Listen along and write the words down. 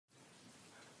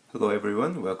Hello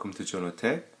everyone, welcome to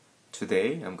Jonotech.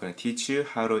 Today I'm going to teach you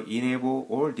how to enable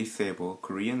or disable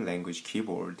Korean language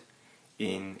keyboard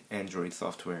in Android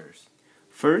softwares.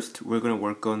 First, we're going to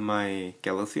work on my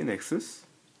Galaxy Nexus.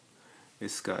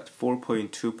 It's got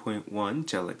 4.2.1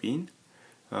 Jelly Bean.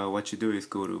 What you do is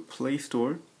go to Play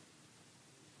Store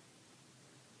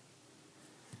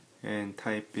and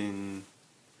type in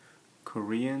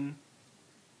Korean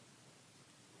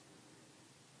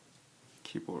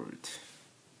keyboard.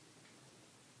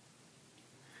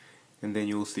 And then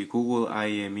you'll see Google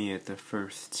IME at the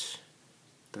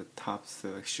top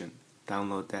selection.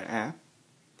 Download that app.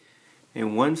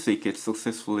 And once it gets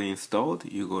successfully installed,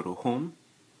 you go to Home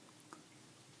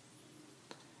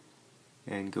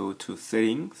and go to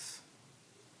Settings.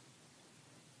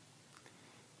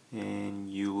 And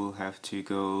you will have to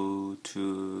go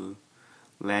to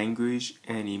Language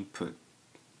and Input.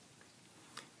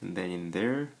 And then in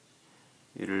there,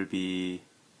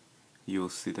 you'll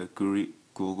see the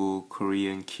Google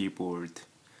Korean keyboard.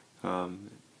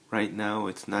 Right now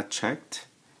it's not checked.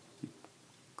 You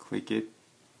click it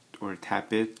or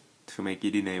tap it to make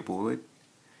it enable it,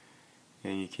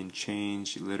 and you can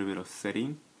change a little bit of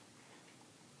setting.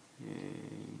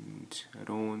 And I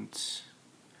don't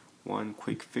want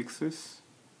quick fixes.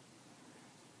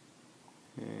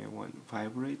 And I want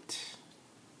vibrate.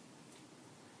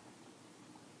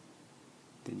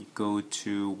 Then you go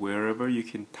to wherever you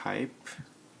can type.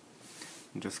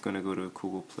 I'm just gonna go to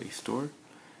Google Play Store,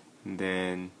 and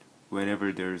then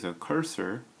whenever there's a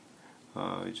cursor,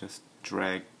 just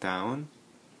drag down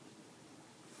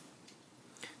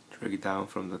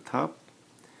from the top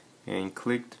and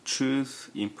click the choose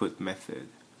input method,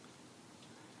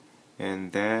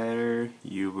 and there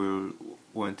you will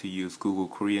want to use Google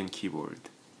Korean keyboard.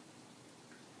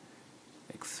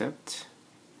 Accept,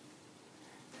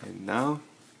 and now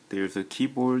there's a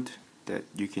keyboard that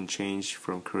you can change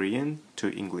from Korean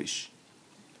to English.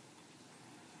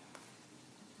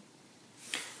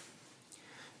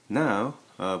 Now,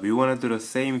 we want to do the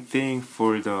same thing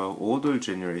for the older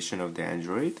generation of the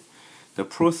Android. The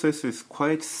process is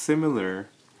quite similar,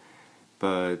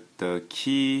 but the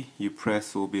key you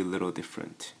press will be a little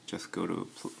different. Just go to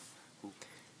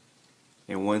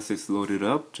and once it's loaded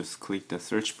up, just click the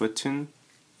search button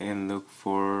and look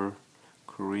for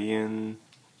Korean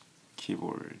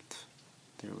keyboard.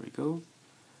 There we go.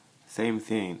 Same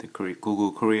thing, the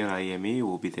Google Korean IME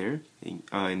will be there.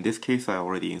 In this case, I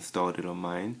already installed it on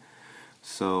mine.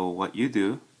 So what you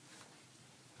do,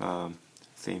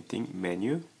 same thing,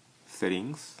 menu,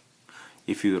 settings.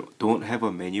 If you don't have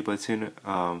a menu button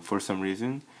for some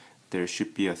reason, there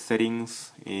should be a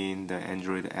settings in the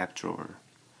Android app drawer.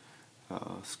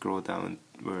 Scroll down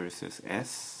where it says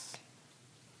S.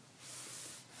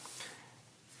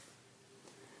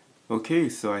 Okay,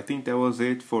 so I think that was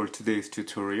it for today's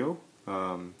tutorial.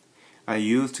 I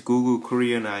used Google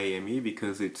Korean IME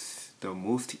because it's the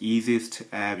most easiest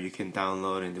app you can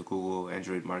download in the Google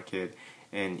Android market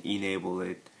and enable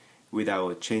it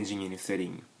without changing any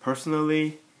setting.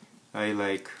 Personally, I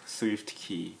like Swift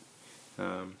key.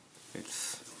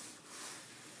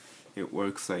 It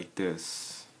works like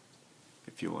this,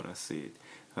 if you want to see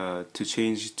it. To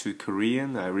change to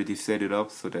Korean, I already set it up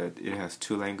so that it has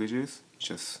two languages.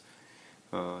 Just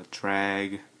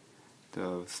drag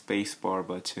the spacebar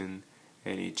button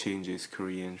and it changes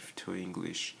Korean to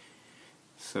English.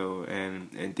 So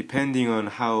and depending on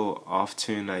how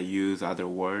often I use other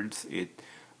words, it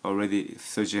already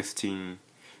suggesting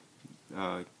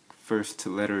first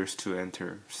letters to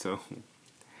enter. So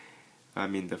I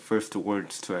mean the first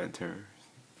words to enter.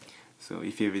 So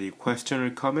if you have any question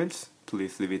or comments,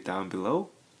 please leave it down below,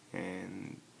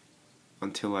 and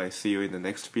until I see you in the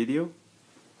next video,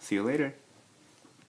 see you later.